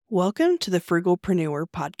Welcome to the Frugalpreneur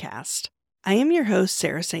podcast. I am your host,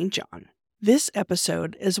 Sarah St. John. This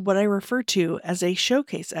episode is what I refer to as a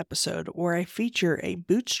showcase episode where I feature a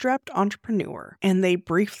bootstrapped entrepreneur and they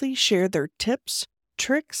briefly share their tips,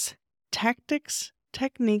 tricks, tactics,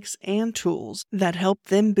 techniques, and tools that help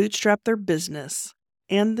them bootstrap their business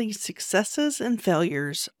and the successes and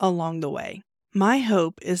failures along the way. My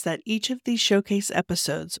hope is that each of these showcase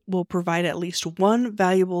episodes will provide at least one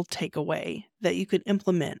valuable takeaway that you could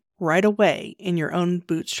implement right away in your own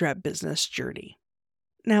bootstrap business journey.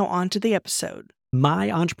 Now on to the episode. My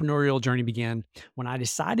entrepreneurial journey began when I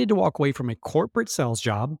decided to walk away from a corporate sales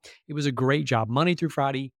job. It was a great job, Monday through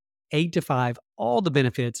Friday, 8 to 5, all the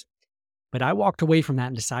benefits. But I walked away from that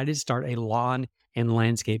and decided to start a lawn and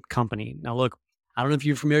landscape company. Now, look, I don't know if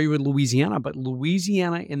you're familiar with Louisiana, but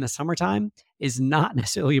Louisiana in the summertime is not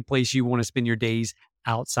necessarily a place you want to spend your days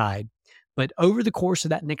outside. But over the course of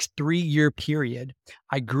that next 3-year period,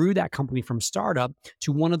 I grew that company from startup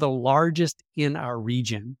to one of the largest in our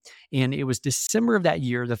region. And it was December of that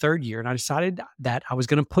year, the third year, and I decided that I was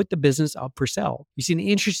going to put the business up for sale. You see, an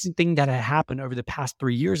interesting thing that had happened over the past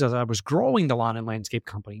 3 years as I was growing the lawn and landscape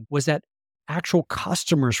company was that actual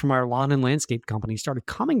customers from our lawn and landscape company started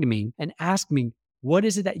coming to me and asking me, what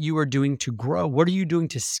is it that you are doing to grow? What are you doing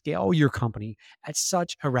to scale your company at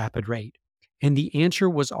such a rapid rate? And the answer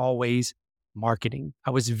was always marketing.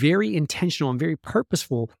 I was very intentional and very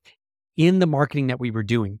purposeful in the marketing that we were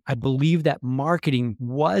doing. I believed that marketing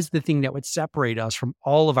was the thing that would separate us from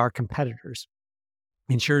all of our competitors.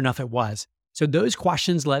 And sure enough, it was. So those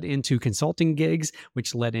questions led into consulting gigs,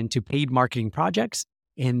 which led into paid marketing projects.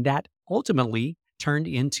 And that ultimately turned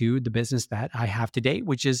into the business that I have today,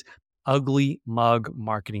 which is Ugly Mug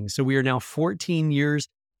Marketing. So we are now 14 years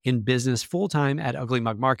in business full-time at Ugly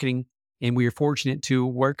Mug Marketing. And we are fortunate to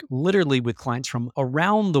work literally with clients from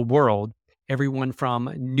around the world, everyone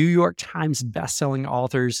from New York Times bestselling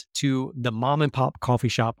authors to the mom and pop coffee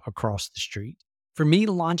shop across the street. For me,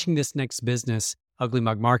 launching this next business, Ugly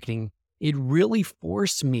Mug Marketing, it really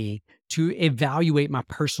forced me to evaluate my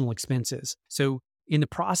personal expenses. So in the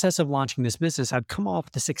process of launching this business, I'd come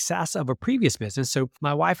off the success of a previous business. So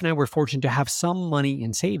my wife and I were fortunate to have some money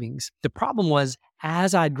in savings. The problem was,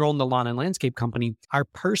 as I'd grown the lawn and landscape company, our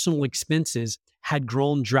personal expenses had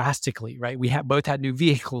grown drastically, right? We both had new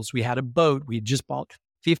vehicles. We had a boat. We had just bought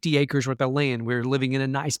 50 acres worth of land. We were living in a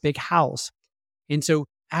nice big house. And so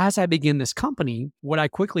as I began this company, what I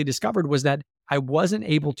quickly discovered was that I wasn't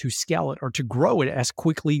able to scale it or to grow it as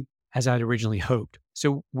quickly as I'd originally hoped.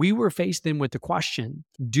 So we were faced then with the question,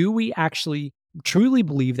 do we actually truly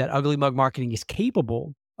believe that Ugly Mug Marketing is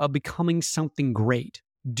capable of becoming something great?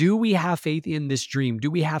 Do we have faith in this dream? Do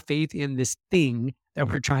we have faith in this thing that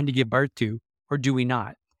we're trying to give birth to, or do we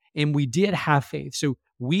not? And we did have faith. So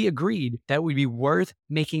we agreed that it would be worth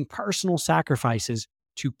making personal sacrifices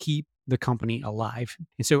to keep the company alive.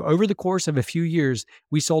 And so over the course of a few years,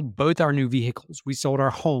 we sold both our new vehicles. We sold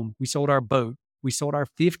our home. We sold our boat. We sold our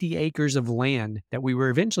 50 acres of land that we were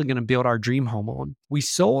eventually going to build our dream home on. We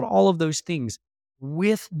sold all of those things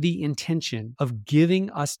with the intention of giving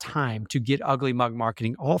us time to get Ugly Mug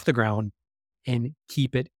Marketing off the ground and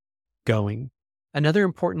keep it going. Another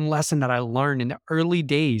important lesson that I learned in the early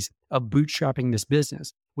days of bootstrapping this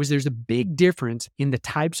business was there's a big difference in the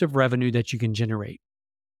types of revenue that you can generate.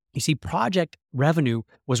 You see, project revenue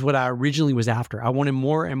was what I originally was after. I wanted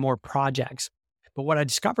more and more projects. But what I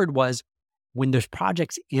discovered was when those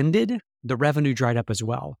projects ended, the revenue dried up as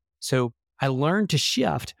well. So I learned to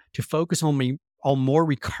shift to focus on more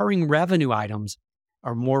recurring revenue items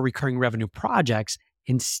or more recurring revenue projects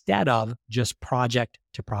instead of just project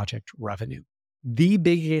to project revenue. The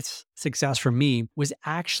biggest success for me was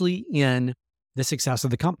actually in the success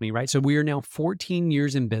of the company, right? So we are now 14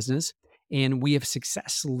 years in business and we have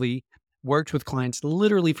successfully worked with clients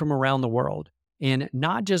literally from around the world. And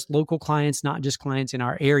not just local clients, not just clients in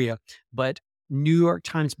our area, but New York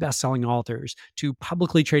Times bestselling authors to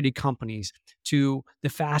publicly traded companies to the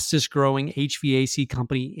fastest growing HVAC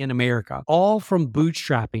company in America, all from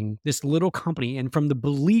bootstrapping this little company and from the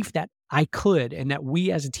belief that I could and that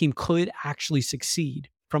we as a team could actually succeed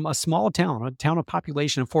from a small town, a town of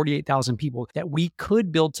population of 48,000 people, that we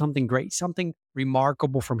could build something great, something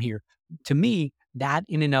remarkable from here. To me, that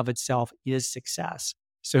in and of itself is success.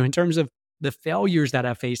 So in terms of the failures that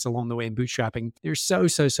I faced along the way in bootstrapping, there's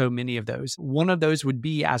so many of those. One of those would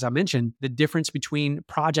be, as I mentioned, the difference between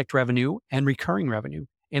project revenue and recurring revenue,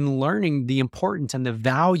 and learning the importance and the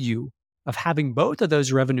value of having both of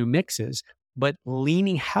those revenue mixes, but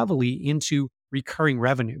leaning heavily into recurring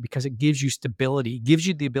revenue because it gives you stability, gives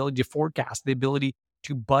you the ability to forecast, the ability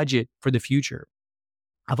to budget for the future.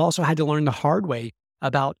 I've also had to learn the hard way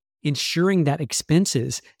about ensuring that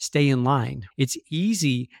expenses stay in line. It's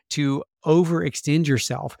easy to overextend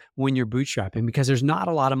yourself when you're bootstrapping because there's not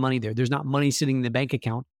a lot of money there. There's not money sitting in the bank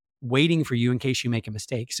account waiting for you in case you make a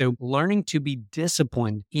mistake. So learning to be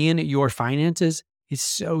disciplined in your finances is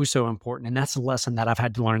so, so important. And that's a lesson that I've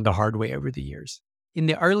had to learn the hard way over the years. In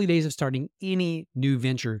the early days of starting any new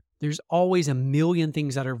venture, there's always a million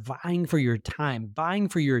things that are vying for your time, vying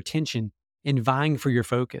for your attention, and vying for your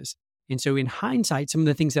focus. And so in hindsight, some of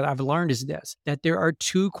the things that I've learned is this, that there are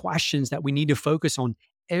two questions that we need to focus on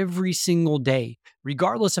every single day,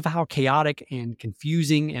 regardless of how chaotic and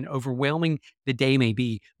confusing and overwhelming the day may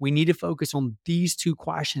be. We need to focus on these two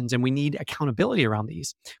questions and we need accountability around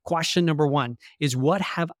these. Question number one is, what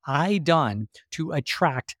have I done to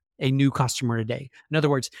attract a new customer today? In other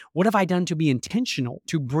words, what have I done to be intentional,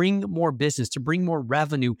 to bring more business, to bring more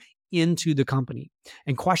revenue into the company?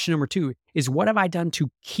 And question number two is, what have I done to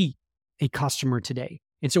keep a customer today?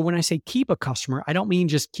 And so when I say keep a customer, I don't mean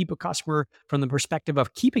just keep a customer from the perspective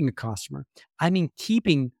of keeping a customer. I mean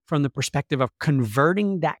keeping from the perspective of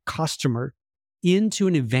converting that customer into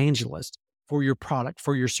an evangelist for your product,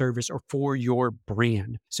 for your service, or for your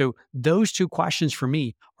brand. So those two questions for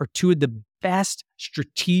me are two of the best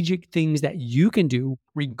strategic things that you can do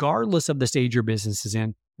regardless of the stage your business is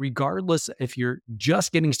in, regardless if you're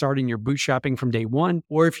just getting started and you're bootstrapping from day one,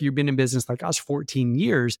 or if you've been in business like us 14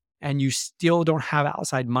 years and you still don't have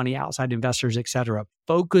outside money, outside investors, et cetera.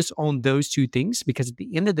 Focus on those two things because at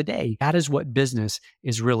the end of the day, that is what business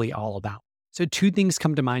is really all about. So two things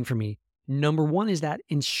come to mind for me. Number one is that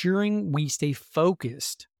ensuring we stay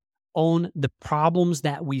focused on the problems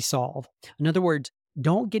that we solve. In other words,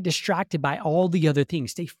 don't get distracted by all the other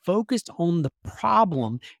things. Stay focused on the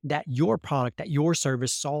problem that your product, that your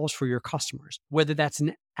service solves for your customers, whether that's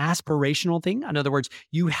an aspirational thing. In other words,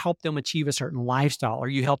 you help them achieve a certain lifestyle or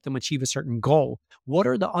you help them achieve a certain goal. What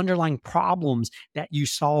are the underlying problems that you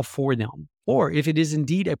solve for them? Or if it is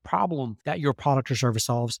indeed a problem that your product or service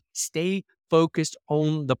solves, stay focused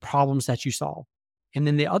on the problems that you solve. And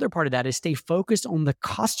then the other part of that is stay focused on the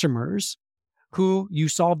customers who you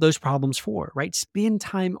solve those problems for, right? Spend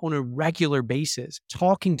time on a regular basis,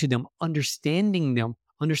 talking to them, understanding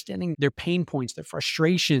their pain points, their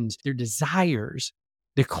frustrations, their desires.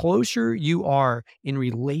 The closer you are in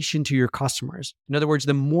relation to your customers, in other words,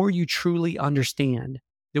 the more you truly understand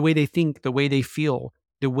the way they think, the way they feel,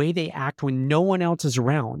 the way they act when no one else is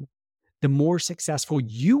around, the more successful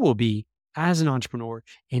you will be as an entrepreneur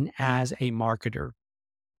and as a marketer.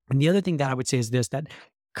 And the other thing that I would say is this, that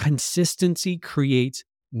consistency creates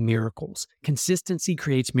miracles. Consistency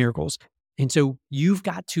creates miracles. And so you've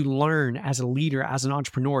got to learn as a leader, as an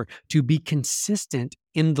entrepreneur, to be consistent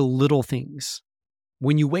in the little things.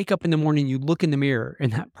 When you wake up in the morning, you look in the mirror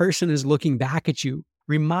and that person is looking back at you,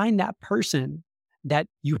 remind that person that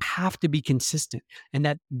you have to be consistent and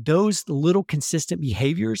that those little consistent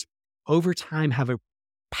behaviors over time have a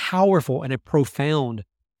powerful and a profound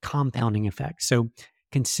compounding effect. So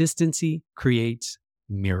consistency creates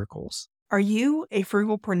miracles. Are you a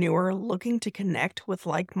frugalpreneur looking to connect with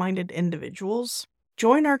like-minded individuals?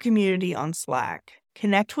 Join our community on Slack.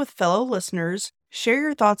 Connect with fellow listeners, share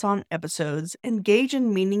your thoughts on episodes, engage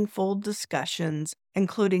in meaningful discussions,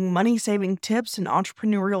 including money-saving tips and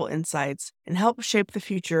entrepreneurial insights, and help shape the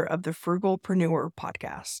future of the Frugalpreneur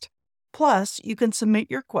podcast. Plus, you can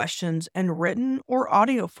submit your questions in written or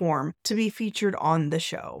audio form to be featured on the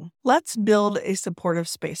show. Let's build a supportive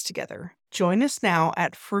space together. Join us now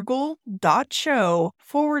at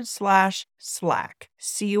frugal.show/Slack.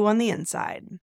 See you on the inside.